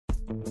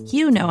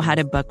You know how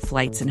to book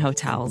flights and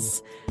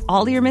hotels.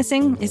 All you're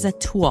missing is a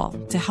tool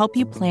to help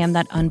you plan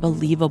that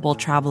unbelievable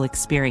travel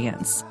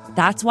experience.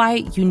 That's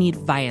why you need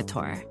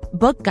Viator.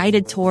 Book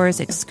guided tours,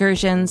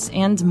 excursions,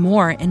 and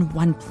more in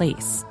one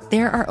place.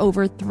 There are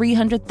over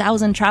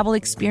 300,000 travel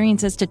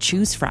experiences to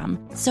choose from,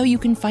 so you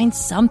can find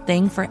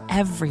something for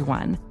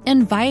everyone.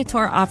 And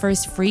Viator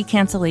offers free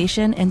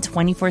cancellation and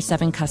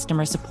 24/7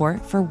 customer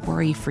support for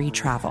worry-free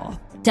travel.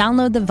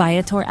 Download the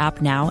Viator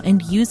app now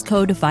and use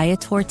code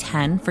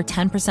Viator10 for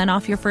 10%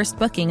 off your first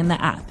booking in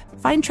the app.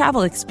 Find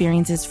travel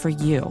experiences for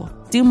you.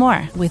 Do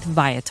more with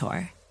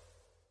Viator.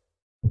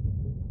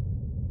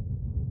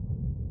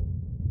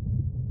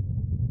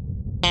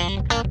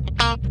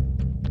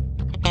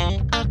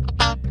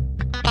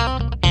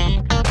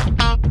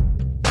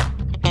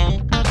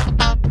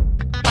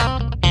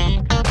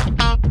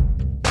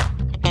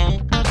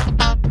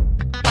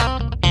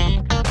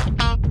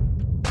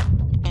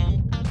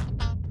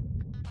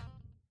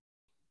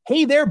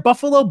 Hey there,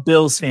 Buffalo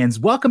Bills fans.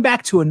 Welcome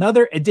back to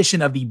another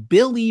edition of the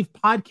Billieve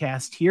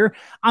podcast here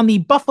on the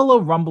Buffalo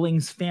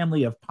Rumblings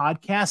family of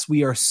podcasts.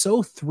 We are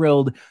so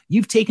thrilled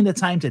you've taken the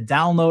time to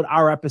download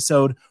our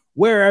episode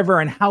wherever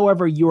and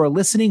however you are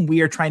listening. We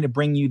are trying to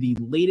bring you the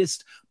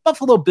latest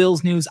Buffalo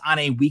Bills news on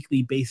a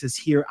weekly basis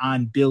here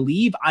on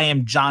Billieve. I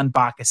am John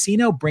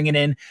Boccacino, bringing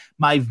in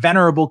my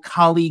venerable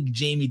colleague,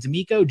 Jamie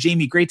D'Amico.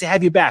 Jamie, great to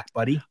have you back,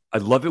 buddy. I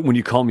love it when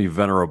you call me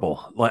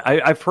venerable. Like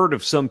I've heard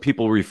of some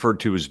people referred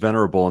to as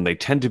venerable, and they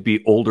tend to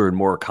be older and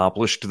more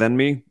accomplished than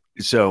me.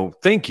 So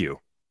thank you.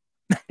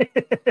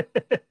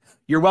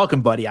 You're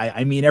welcome, buddy.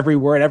 I mean, every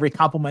word, every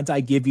compliment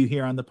I give you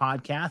here on the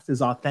podcast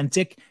is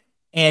authentic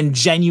and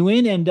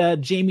genuine.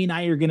 And Jamie and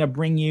I are going to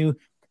bring you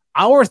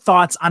our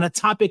thoughts on a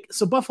topic.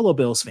 So Buffalo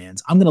Bills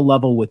fans, I'm going to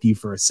level with you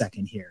for a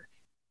second here.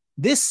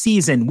 This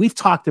season, we've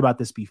talked about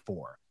this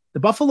before. The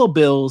Buffalo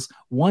Bills,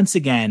 once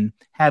again,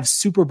 have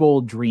Super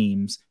Bowl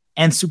dreams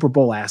and Super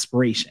Bowl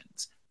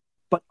aspirations.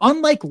 But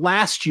unlike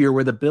last year,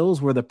 where the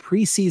Bills were the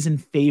preseason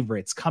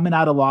favorites coming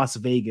out of Las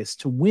Vegas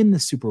to win the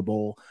Super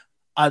Bowl,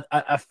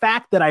 a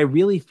fact that I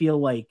really feel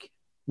like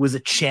was a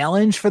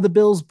challenge for the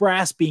Bills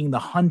brass, being the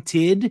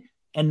hunted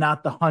and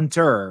not the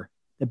hunter.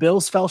 The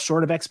Bills fell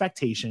short of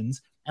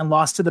expectations and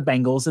lost to the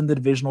Bengals in the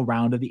divisional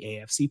round of the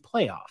AFC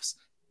playoffs.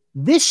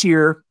 This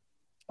year,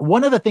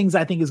 one of the things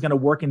I think is going to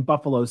work in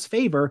Buffalo's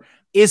favor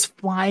is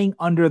flying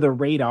under the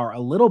radar a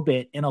little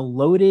bit in a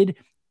loaded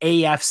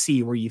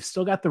AFC, where you've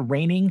still got the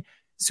reigning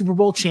Super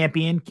Bowl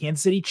champion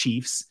Kansas City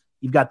Chiefs.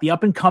 You've got the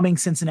up-and-coming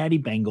Cincinnati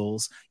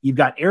Bengals. You've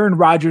got Aaron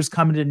Rodgers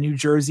coming to New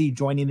Jersey,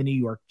 joining the New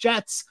York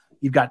Jets.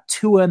 You've got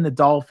Tua and the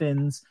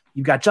Dolphins.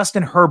 You've got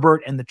Justin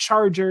Herbert and the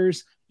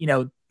Chargers. You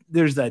know,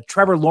 there's the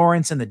Trevor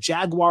Lawrence and the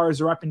Jaguars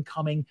are up and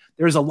coming.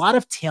 There's a lot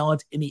of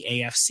talent in the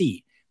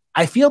AFC.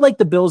 I feel like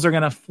the Bills are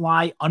going to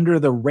fly under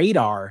the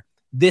radar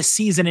this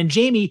season. And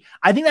Jamie,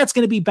 I think that's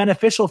going to be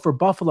beneficial for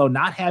Buffalo,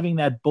 not having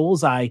that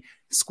bullseye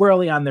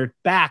squarely on their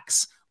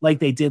backs like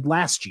they did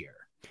last year.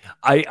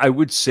 I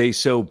would say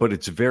so, but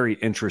it's very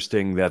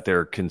interesting that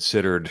they're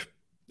considered,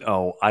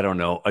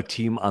 a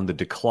team on the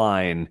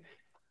decline.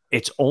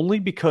 It's only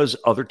because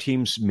other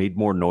teams made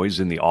more noise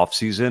in the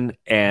offseason,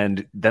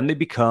 and then they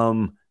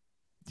become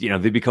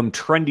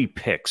trendy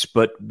picks.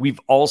 But we've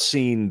all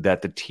seen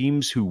that the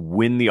teams who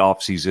win the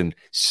offseason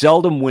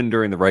seldom win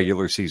during the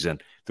regular season.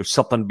 There's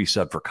something to be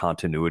said for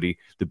continuity.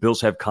 The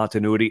Bills have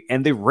continuity,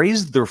 and they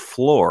raised their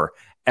floor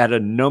at a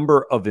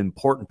number of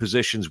important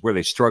positions where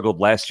they struggled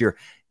last year,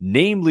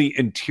 namely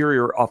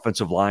interior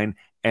offensive line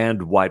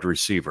and wide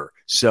receiver.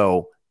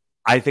 So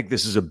I think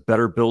this is a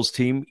better Bills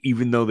team,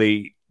 even though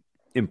they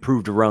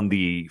improved around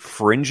the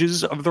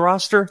fringes of the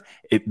roster.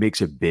 It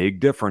makes a big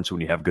difference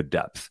when you have good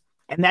depth.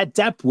 And that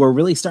depth, we're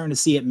really starting to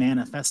see it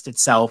manifest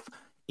itself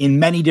in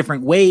many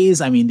different ways.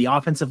 I mean, the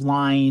offensive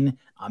line,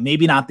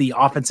 maybe not the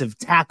offensive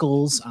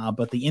tackles,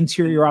 but the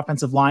interior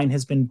offensive line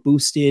has been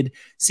boosted.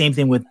 Same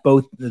thing with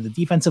both the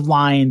defensive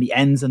line, the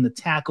ends and the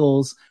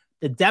tackles.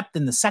 The depth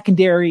in the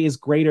secondary is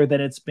greater than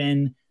it's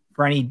been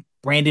for any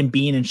Brandon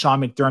Beane and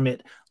Sean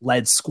McDermott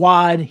led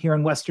squad here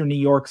in Western New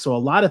York. So a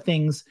lot of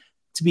things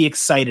to be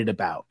excited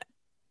about.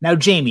 Now,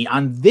 Jamie,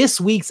 on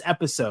this week's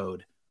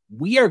episode,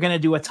 we are going to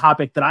do a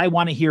topic that I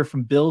want to hear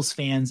from Bills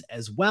fans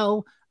as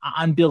well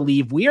on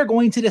Billieve. We are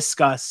going to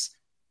discuss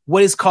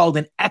what is called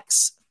an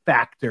X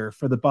factor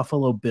for the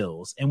Buffalo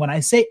Bills. And when I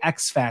say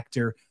X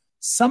factor,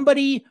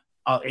 somebody,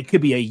 it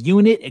could be a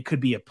unit, it could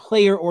be a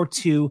player or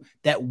two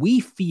that we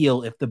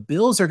feel if the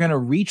Bills are going to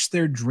reach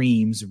their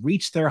dreams,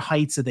 reach their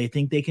heights that they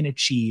think they can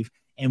achieve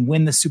and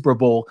win the Super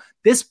Bowl,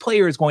 this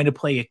player is going to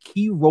play a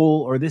key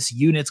role, or this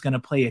unit's going to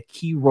play a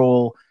key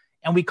role.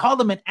 And we call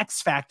them an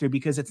X factor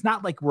because it's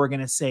not like we're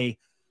going to say,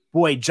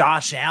 boy,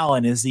 Josh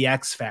Allen is the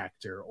X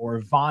factor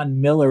or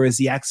Von Miller is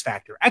the X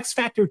factor. X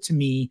factor to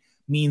me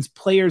means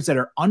players that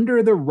are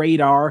under the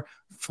radar,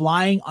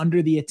 flying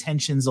under the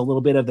attentions a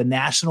little bit of the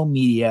national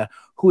media,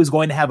 who is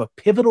going to have a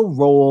pivotal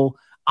role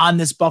on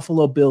this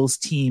Buffalo Bills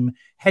team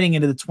heading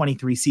into the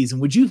 23 season.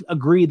 Would you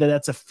agree that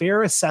that's a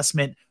fair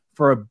assessment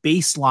for a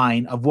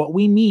baseline of what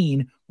we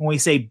mean when we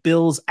say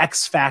Bills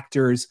X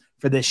factors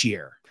for this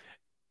year?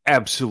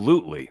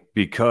 Absolutely,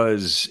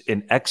 because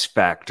an X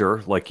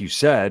factor, like you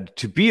said,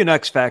 to be an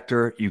X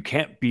factor, you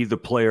can't be the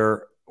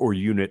player or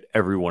unit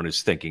everyone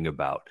is thinking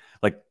about.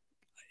 Like,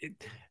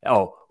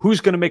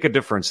 who's going to make a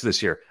difference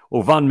this year?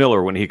 Well, Von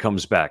Miller when he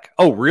comes back.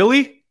 Oh,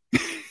 really?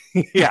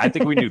 Yeah, I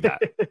think we knew that.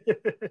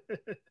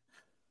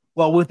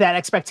 Well, with that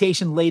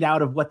expectation laid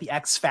out of what the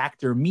X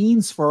factor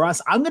means for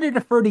us, I'm going to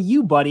defer to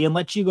you, buddy, and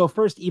let you go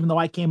first, even though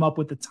I came up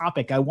with the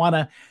topic. I want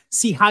to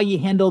see how you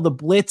handle the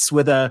blitz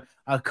with a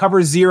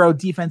cover zero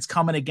defense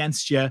coming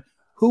against you.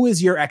 Who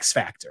is your X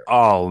factor?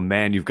 Oh,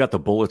 man, you've got the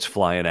bullets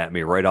flying at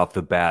me right off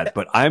the bat,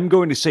 but I'm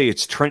going to say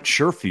it's Trent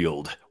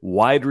Sherfield,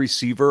 wide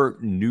receiver,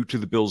 new to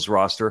the Bills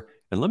roster.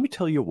 And let me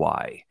tell you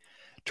why.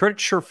 Trent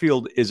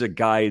Sherfield is a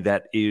guy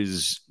that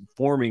is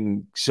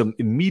forming some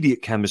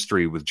immediate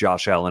chemistry with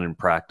Josh Allen in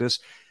practice.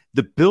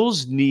 The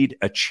Bills need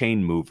a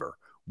chain mover.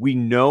 We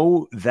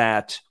know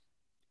that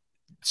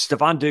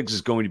Stephon Diggs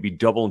is going to be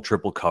double and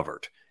triple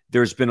covered.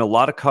 There's been a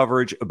lot of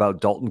coverage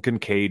about Dalton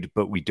Kincaid,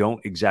 but we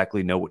don't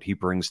exactly know what he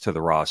brings to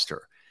the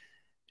roster.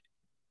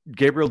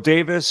 Gabriel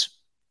Davis,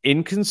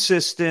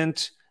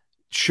 inconsistent,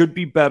 should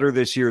be better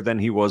this year than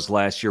he was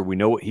last year. We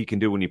know what he can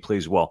do when he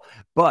plays well,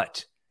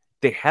 but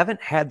they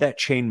haven't had that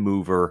chain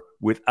mover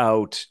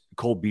without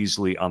Cole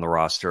Beasley on the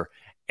roster.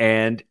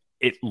 And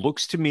it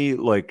looks to me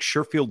like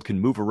Sherfield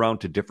can move around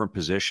to different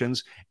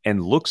positions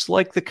and looks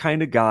like the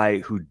kind of guy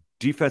who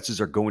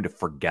defenses are going to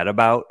forget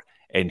about.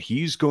 And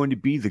he's going to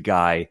be the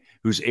guy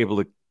who's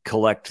able to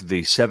collect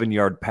the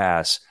 7-yard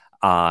pass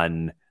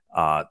on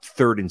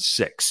 3rd and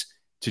 6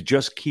 to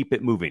just keep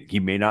it moving. He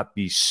may not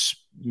be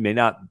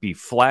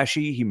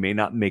flashy. He may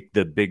not make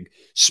the big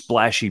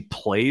splashy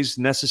plays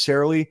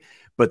necessarily,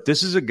 but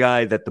this is a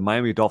guy that the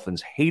Miami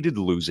Dolphins hated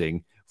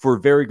losing for a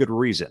very good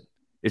reason.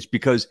 It's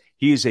because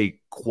he is a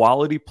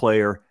quality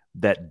player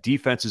that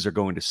defenses are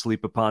going to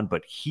sleep upon,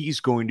 but he's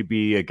going to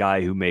be a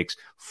guy who makes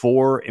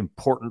 4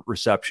 important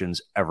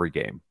receptions every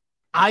game.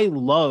 I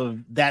love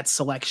that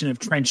selection of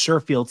Trent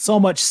Sherfield so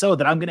much so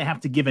that I'm going to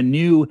have to give a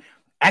new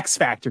X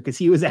factor because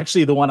he was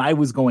actually the one I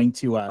was going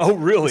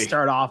to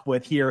start off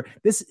with here.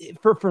 This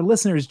for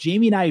listeners,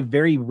 Jamie and I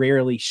very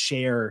rarely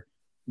share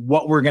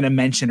what we're going to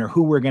mention or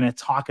who we're going to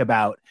talk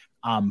about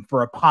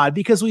for a pod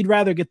because we'd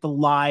rather get the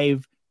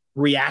live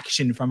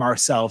reaction from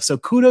ourselves. So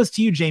kudos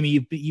to you,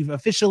 Jamie. You've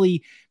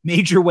officially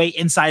made your way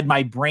inside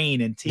my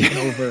brain and taken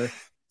over.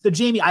 So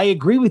Jamie, I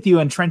agree with you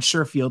on Trent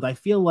Sherfield. I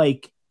feel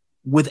like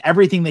with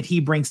everything that he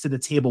brings to the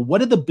table, what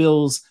do the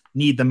Bills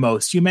need the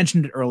most? You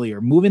mentioned it earlier,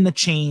 moving the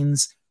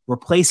chains,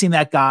 replacing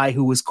that guy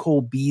who was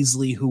Cole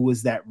Beasley, who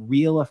was that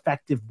real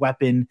effective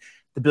weapon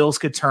the Bills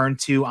could turn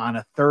to on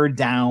a 3rd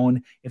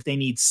down. If they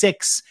need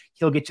 6,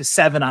 he'll get you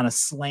 7 on a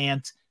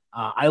slant.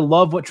 I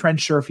love what Trent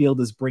Sherfield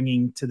is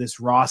bringing to this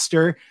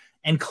roster.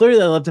 And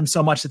clearly I loved him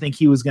so much to think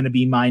he was going to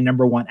be my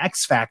number 1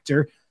 X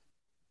factor.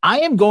 I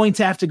am going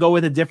to have to go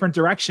with a different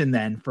direction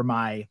then for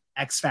my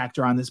X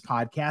factor on this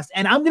podcast.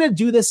 And I'm going to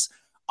do this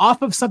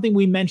off of something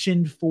we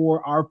mentioned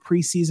for our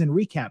preseason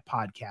recap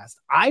podcast.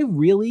 I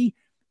really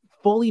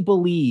fully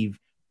believe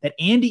that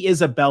Andy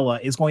Isabella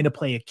is going to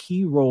play a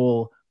key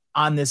role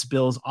on this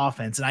Bills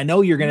offense. And I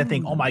know you're going to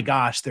think, oh my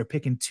gosh, they're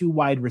picking 2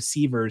 wide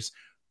receivers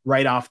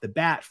right off the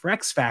bat for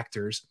X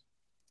factors.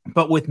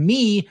 But with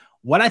me,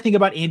 what I think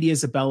about Andy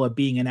Isabella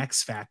being an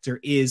X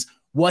factor is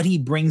what he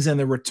brings in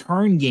the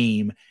return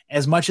game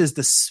as much as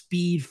the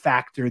speed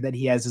factor that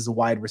he has as a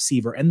wide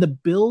receiver. And the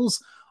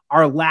Bills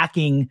are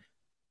lacking,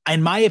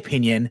 in my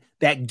opinion,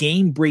 that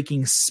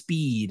game-breaking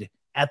speed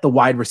at the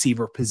wide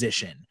receiver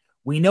position.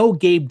 We know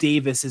Gabe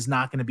Davis is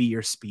not going to be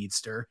your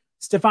speedster.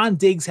 Stephon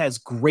Diggs has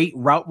great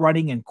route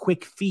running and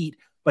quick feet,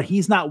 but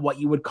he's not what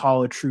you would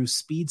call a true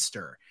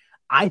speedster.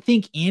 I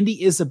think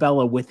Andy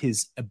Isabella, with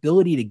his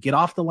ability to get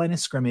off the line of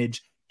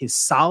scrimmage, his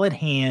solid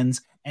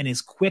hands, and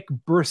his quick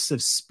bursts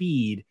of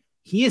speed,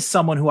 he is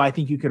someone who I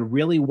think you could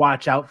really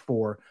watch out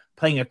for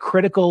playing a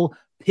critical,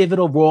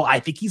 pivotal role. I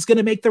think he's going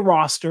to make the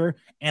roster,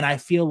 and I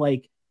feel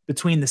like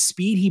between the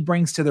speed he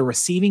brings to the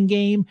receiving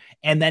game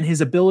and then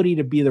his ability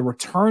to be the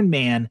return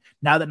man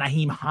now that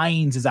Nyheim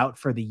Hines is out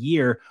for the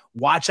year,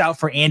 watch out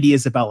for Andy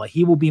Isabella.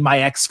 He will be my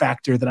X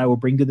factor that I will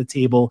bring to the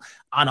table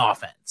on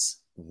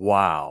offense.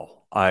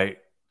 Wow.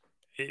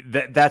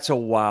 That's a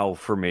wow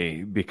for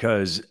me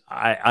because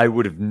I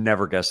would have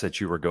never guessed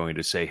that you were going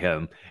to say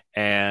him.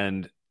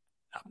 And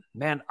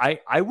man,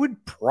 I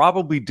would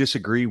probably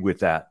disagree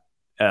with that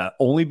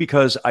only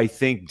because I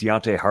think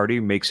Deontay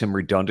Hardy makes him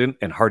redundant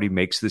and Hardy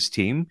makes this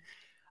team.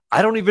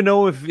 I don't even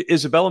know if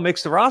Isabella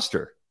makes the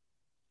roster.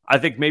 I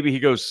think maybe he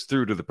goes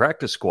through to the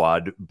practice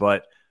squad,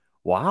 but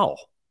wow.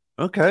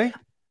 Okay.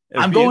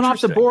 I'm going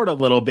off the board a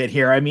little bit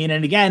here. I mean,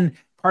 and again,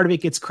 part of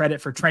it gets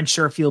credit for Trent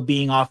Sherfield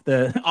being off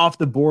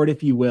the board,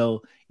 if you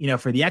will,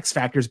 for the X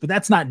factors, but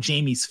that's not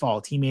Jamie's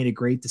fault. He made a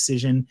great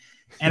decision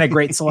and a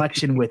great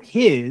selection with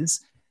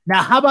his.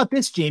 Now, how about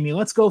this, Jamie?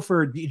 Let's go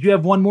for, do you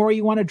have one more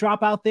you want to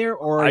drop out there?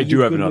 Or I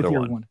do have another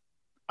one.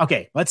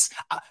 Okay, let's.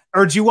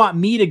 Or do you want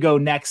me to go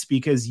next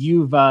because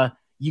you got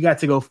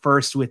to go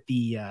first with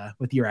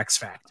your X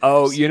factor?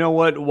 Oh, you know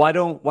what? Why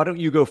don't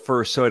you go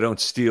first so I don't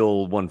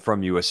steal one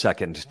from you a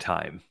second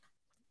time?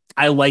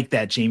 I like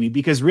that, Jamie,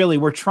 because really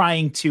we're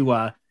trying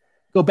to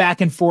go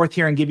back and forth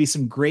here and give you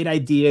some great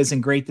ideas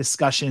and great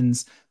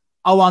discussions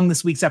along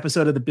this week's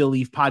episode of the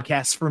Billieve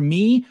podcast. For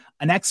me,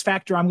 an X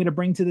factor I'm going to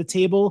bring to the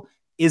table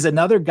is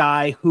another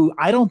guy who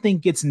I don't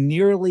think gets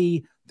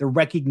nearly the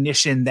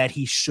recognition that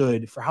he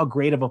should for how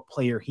great of a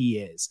player he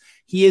is.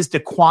 He is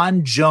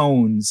DaQuan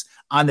Jones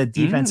on the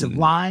defensive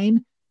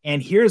line.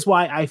 And here's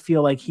why I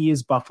feel like he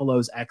is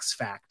Buffalo's X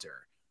factor.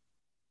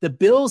 The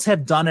Bills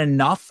have done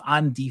enough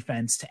on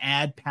defense to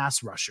add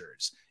pass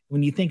rushers.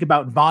 When you think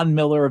about Von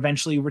Miller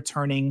eventually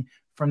returning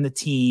from the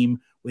team,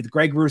 with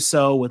Greg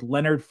Rousseau, with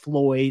Leonard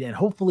Floyd, and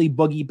hopefully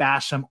Boogie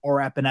Basham or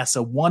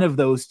Epinesa, one of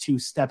those two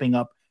stepping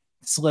up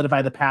to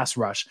solidify the pass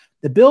rush,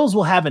 the Bills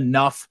will have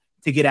enough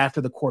to get after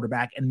the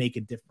quarterback and make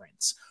a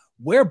difference.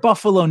 Where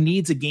Buffalo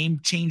needs a game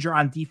changer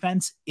on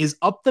defense is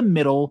up the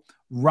middle,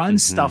 run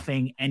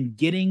stuffing, and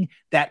getting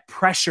that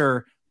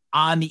pressure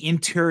on the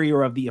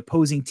interior of the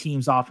opposing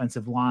team's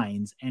offensive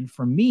lines. And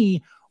for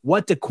me,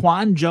 what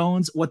DaQuan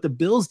Jones, what the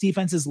Bills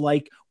defense is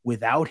like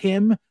without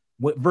him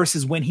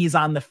versus when he's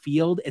on the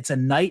field, it's a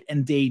night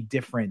and day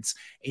difference.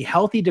 A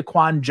healthy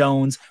DaQuan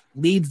Jones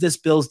leads this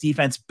Bills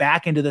defense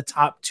back into the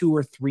top 2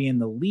 or 3 in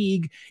the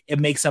league. It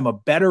makes them a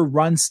better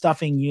run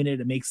stuffing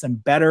unit. It makes them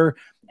better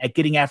at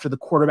getting after the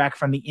quarterback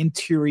from the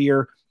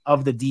interior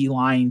of the D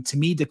line. To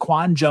me,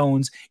 DaQuan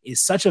Jones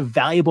is such a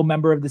valuable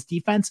member of this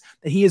defense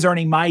that he is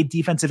earning my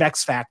defensive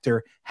X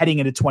factor heading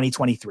into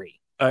 2023.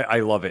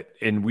 I love it.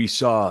 And we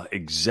saw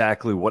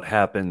exactly what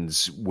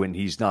happens when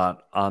he's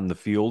not on the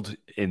field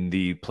in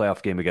the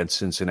playoff game against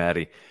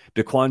Cincinnati.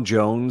 DaQuan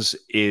Jones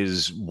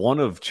is one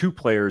of 2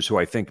 players who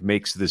I think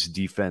makes this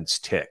defense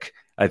tick.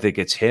 I think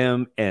it's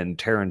him and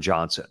Taron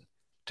Johnson.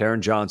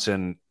 Taron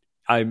Johnson,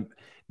 I'm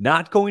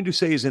not going to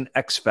say is an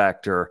X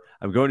factor.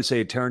 I'm going to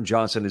say Taron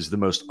Johnson is the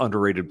most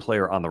underrated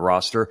player on the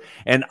roster.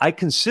 And I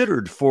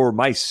considered for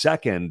my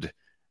second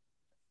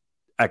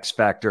X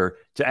factor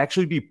to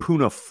actually be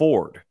Poona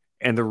Ford.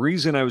 And the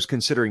reason I was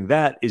considering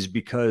that is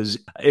because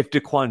if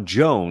DaQuan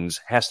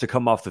Jones has to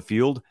come off the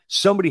field,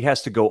 somebody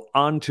has to go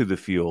onto the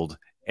field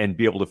and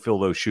be able to fill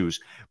those shoes.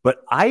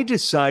 But I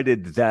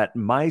decided that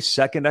my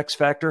second X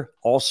factor,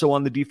 also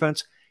on the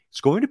defense,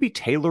 is going to be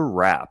Taylor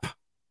Rapp,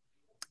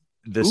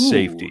 the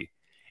safety.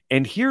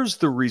 And here's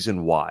the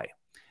reason why.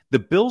 The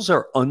Bills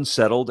are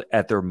unsettled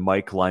at their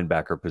Mike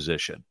linebacker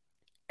position.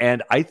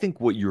 And I think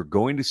what you're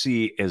going to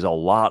see is a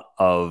lot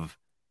of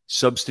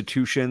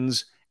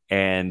substitutions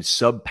and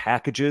sub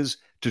packages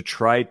to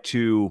try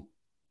to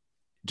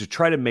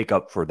make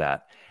up for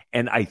that.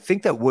 And I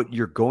think that what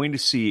you're going to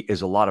see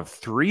is a lot of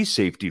 3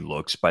 safety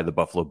looks by the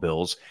Buffalo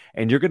Bills.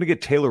 And you're going to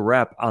get Taylor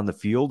Rapp on the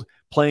field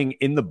playing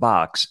in the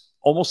box,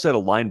 almost at a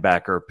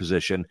linebacker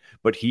position,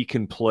 but he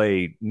can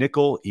play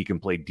nickel. He can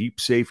play deep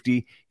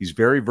safety. He's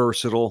very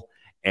versatile.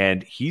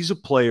 And he's a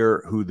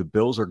player who the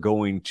Bills are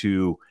going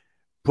to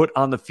put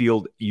on the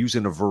field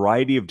using a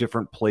variety of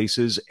different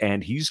places.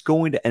 And he's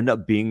going to end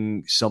up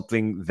being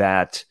someone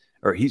that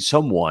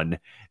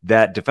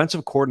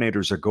defensive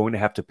coordinators are going to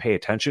have to pay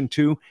attention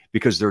to,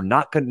 because they're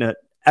not going to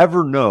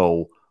ever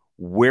know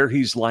where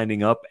he's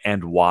lining up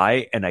and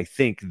why. And I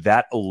think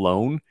that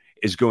alone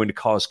is going to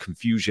cause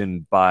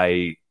confusion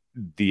by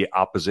the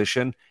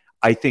opposition.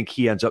 I think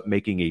he ends up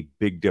making a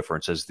big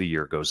difference as the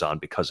year goes on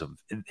because of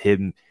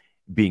him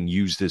being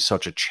used as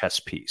such a chess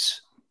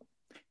piece.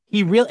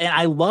 And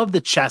I love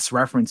the chess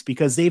reference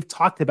because they've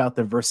talked about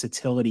the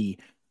versatility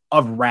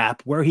of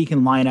Rapp, where he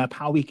can line up,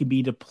 how he can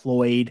be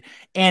deployed.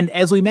 And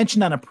as we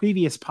mentioned on a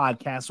previous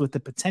podcast, with the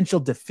potential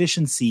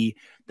deficiency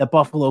that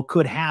Buffalo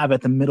could have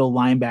at the middle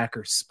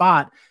linebacker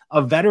spot,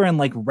 a veteran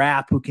like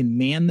Rapp who can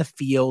man the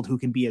field, who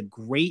can be a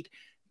great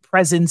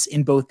presence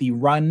in both the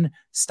run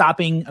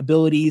stopping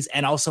abilities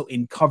and also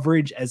in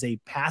coverage as a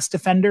pass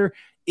defender,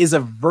 is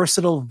a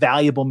versatile,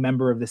 valuable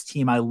member of this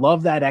team. I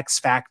love that X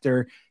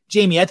factor.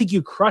 Jamie, I think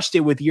you crushed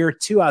it with your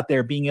 2 out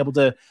there, being able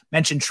to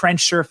mention Trent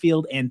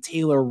Sherfield and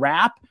Taylor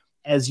Rapp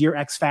as your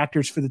X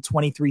factors for the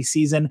 23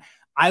 season.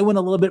 I went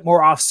a little bit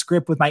more off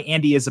script with my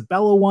Andy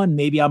Isabella one.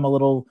 Maybe I'm a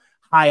little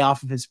high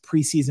off of his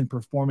preseason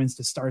performance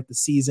to start the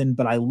season,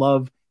 but I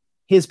love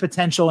his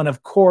potential. And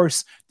of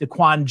course,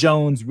 DaQuan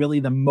Jones,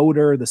 really the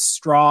motor, the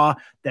straw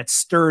that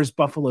stirs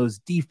Buffalo's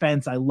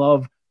defense. I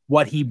love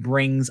what he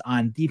brings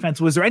on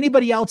defense. Was there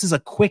anybody else as a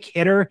quick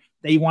hitter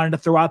that you wanted to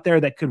throw out there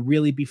that could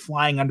really be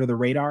flying under the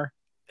radar?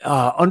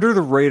 Under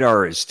the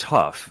radar is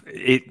tough.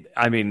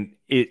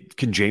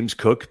 Can James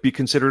Cook be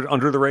considered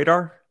under the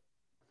radar?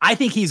 I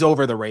think he's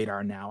over the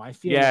radar now. I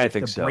feel I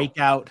think so.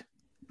 Breakout.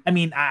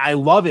 I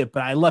love it,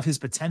 but I love his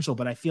potential,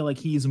 but I feel like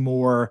he's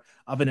more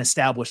of an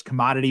established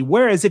commodity.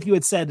 Whereas if you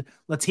had said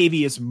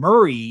Latavius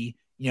Murray,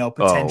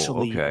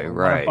 potentially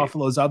one of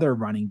Buffalo's other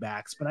running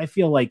backs, but I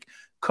feel like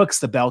Cook's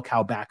the bell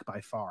cow back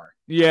by far.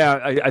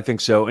 Yeah, I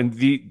think so. And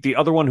the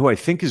other one who I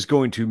think is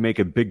going to make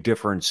a big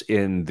difference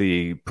in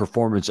the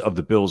performance of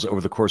the Bills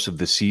over the course of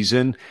the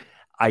season,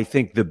 I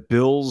think the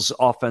Bills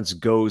offense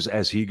goes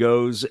as he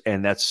goes,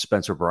 and that's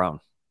Spencer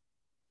Brown.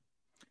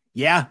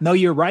 Yeah, no,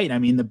 you're right. I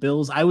mean, the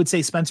Bills, I would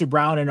say Spencer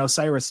Brown and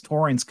Osiris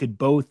Torrance could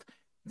both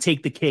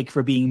take the cake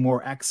for being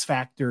more X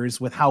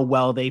factors with how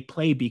well they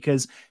play,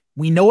 because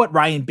we know what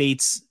Ryan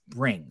Bates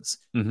brings.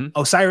 Mm-hmm.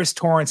 Osiris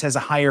Torrance has a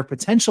higher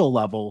potential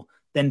level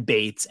than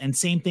Bates. And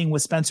same thing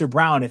with Spencer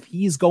Brown. If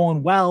he's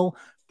going well,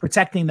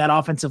 protecting that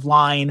offensive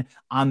line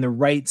on the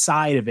right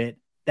side of it,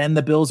 then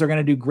the Bills are going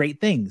to do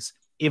great things.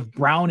 If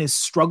Brown is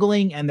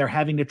struggling and they're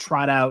having to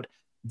trot out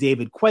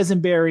David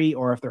Quesenberry,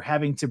 or if they're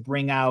having to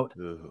bring out,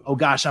 oh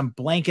gosh, I'm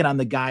blanking on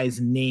the guy's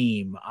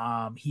name.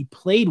 He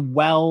played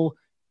well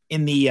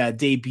in the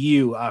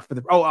debut for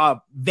the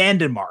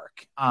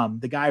Vandenmark,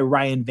 the guy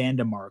Ryan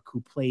Vandenmark,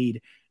 who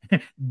played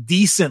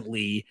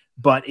decently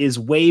but is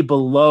way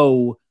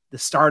below the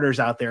starters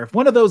out there. If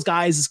one of those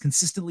guys is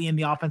consistently in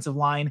the offensive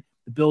line,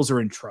 the Bills are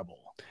in trouble.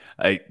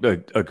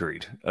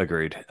 Agreed.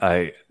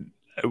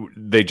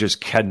 They just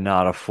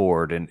cannot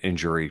afford an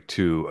injury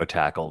to a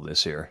tackle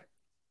this year.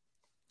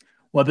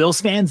 Well,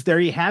 Bills fans, there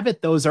you have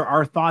it. Those are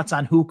our thoughts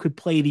on who could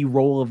play the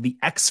role of the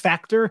X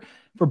Factor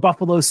for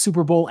Buffalo's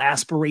Super Bowl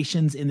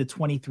aspirations in the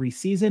 23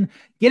 season.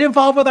 Get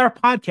involved with our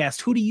podcast.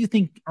 Who do you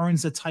think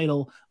earns the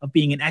title of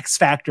being an X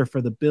Factor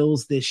for the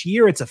Bills this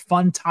year? It's a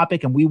fun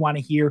topic, and we want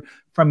to hear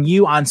from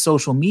you on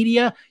social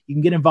media. You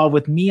can get involved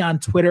with me on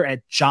Twitter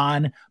at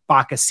John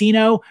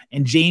Boccacino,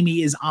 and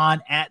Jamie is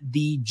on at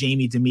the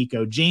Jamie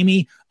D'Amico.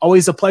 Jamie,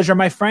 always a pleasure,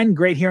 my friend.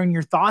 Great hearing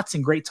your thoughts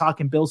and great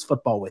talking Bills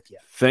football with you.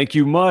 Thank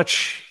you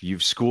much.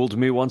 You've schooled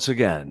me once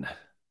again.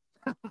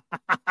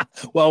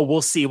 Well,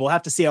 we'll see. We'll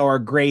have to see how our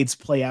grades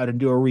play out and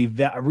do a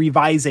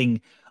revising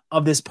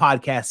of this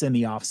podcast in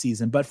the off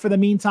season. But for the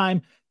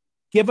meantime,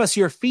 give us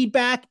your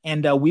feedback,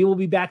 and we will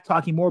be back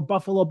talking more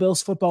Buffalo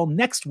Bills football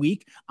next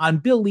week on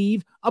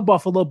Billieve, a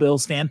Buffalo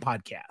Bills fan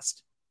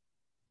podcast.